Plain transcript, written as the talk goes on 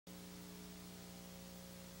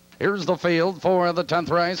Here's the field for the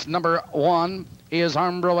 10th race. Number 1 is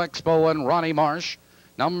Armbro Expo and Ronnie Marsh.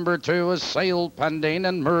 Number 2 is Sail Pending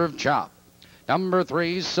and Merv Chop. Number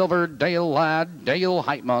 3, Silver Dale Lad, Dale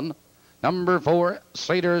Heitman. Number 4,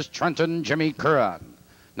 Cedars Trenton, Jimmy Curran.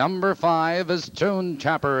 Number 5 is Tune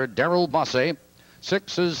Tapper, Darrell Bussey.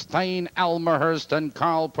 6 is Thane Almerhurst and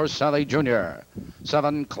Carl Porcelli Jr.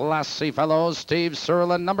 7, Classy Fellows, Steve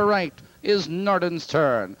Serlin. Number 8 is Norton's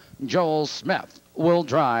Turn. Joel Smith will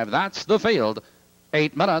drive. That's the field.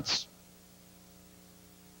 8 minutes.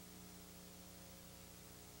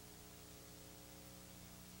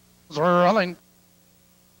 Rolling.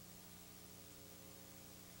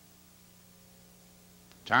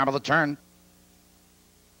 Top of the turn.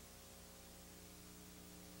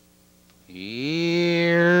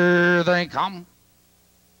 Here they come.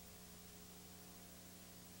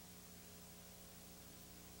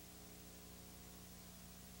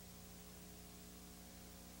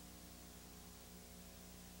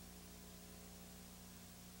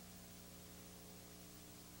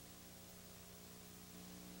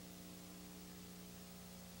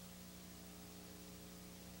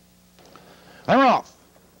 They're off.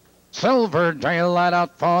 Silver Dale Lad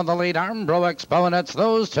out for the lead. Armbro Expo, and it's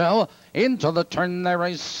those two. Into the turn there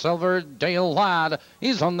is Silver Dale Lad.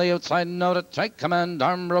 He's on the outside now to take command.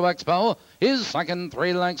 Armbro Expo. His second,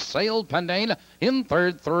 3 lengths, Sail Pending. In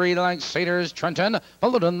third, 3 lengths, Cedars Trenton.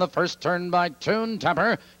 Followed in the first turn by Tune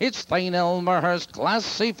Tapper. It's Thane Elmerhurst,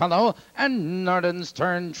 Classy Fellow, and Norton's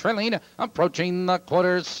Turn trailing. Approaching the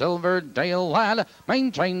quarter, Silver Dale Lad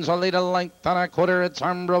maintains a lead a length and a quarter. It's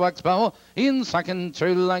Armbro Expo. In second,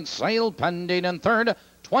 2 lengths, Sail Pending. In third,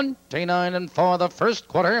 29 and for the first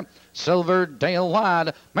quarter. Silver Dale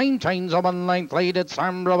Lad maintains a 1-length lead. It's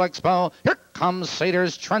Armbro Expo. Here comes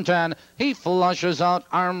Cedars Trenton. He flushes out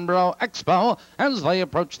Armbro Expo as they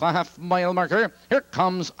approach the half-mile marker. Here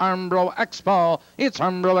comes Armbro Expo. It's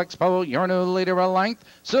Armbro Expo, your new leader a length.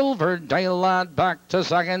 Silver Dale Lad back to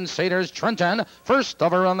second. Cedars Trenton first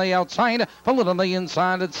over on the outside. Followed on the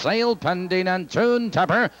inside, it's Sail Pending and Tune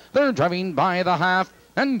Tapper. They're driving by the half.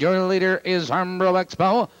 And your leader is Armbro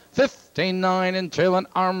Expo. 59 and 2, and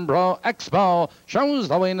Armbro Expo shows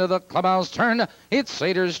the way into the clubhouse turn. It's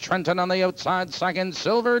Cedars Trenton on the outside. Second,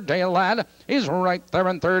 Silver Dale Lad is right there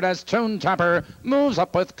in third as Tune Tapper moves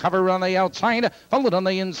up with cover on the outside. Followed on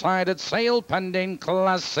the inside, it's Sail Pending,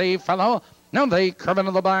 Classy Fellow. Now they curve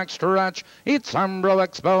into the back stretch. It's Armbro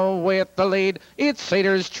Expo with the lead. It's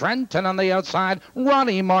Cedars Trenton on the outside.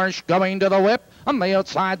 Ronnie Marsh going to the whip. On the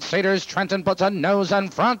outside, Cedars Trenton puts a nose in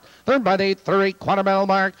front. They're by the 3/4 mile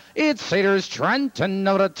mark. It's Cedars Trenton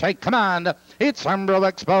now to take command. It's Armbro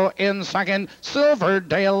Expo in second. Silver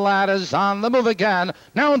Dale Lad is on the move again.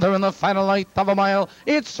 Now they're in the final 1/8 of a mile.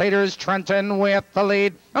 It's Cedars Trenton with the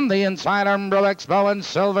lead. On the inside, Armbro Expo and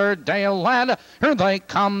Silver Dale Lad. Here they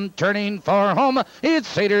come turning for home. It's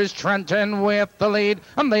Cedars Trenton with the lead.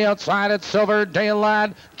 On the outside, it's Silver Dale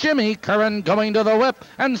Lad. Jimmy Curran going to the whip.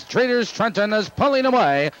 And Cedars Trenton is pulling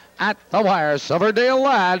away at the wire. Silver Dale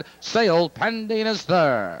Lad, Sail Pending is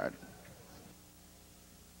third.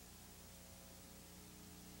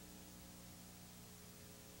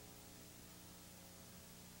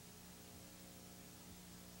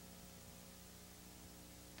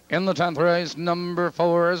 In the 10th race, number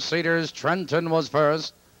 4, Cedars Trenton was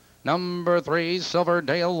first. Number 3, Silver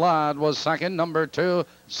Dale Lad was second. Number 2,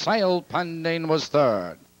 Sail Pending was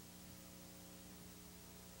third.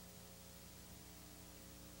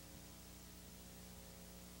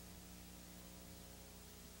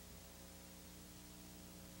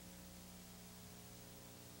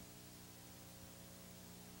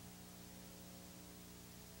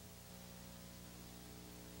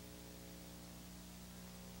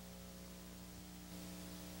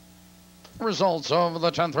 Results of the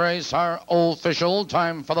 10th race are official.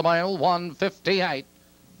 Time for the mile, 1:58,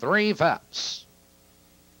 3/5.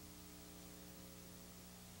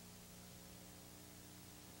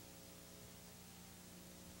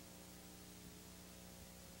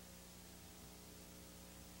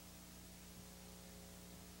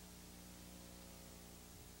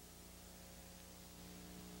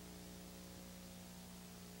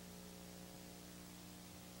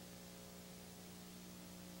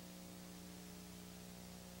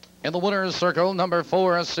 In the winner's circle, number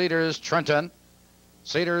 4, Cedars Trenton.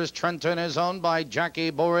 Cedars Trenton is owned by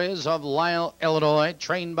Jackie Boris of Lyle, Illinois,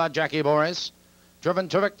 trained by Jackie Boris, driven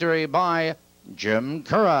to victory by Jim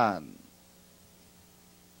Curran.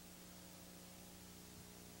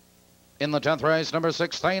 In the 10th race, number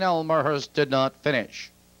 6, Thane Elmerhurst did not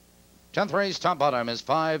finish. 10th race, top bottom is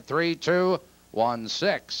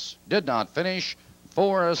 5-3-2-1-6. Did not finish.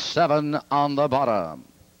 4-7 on the bottom.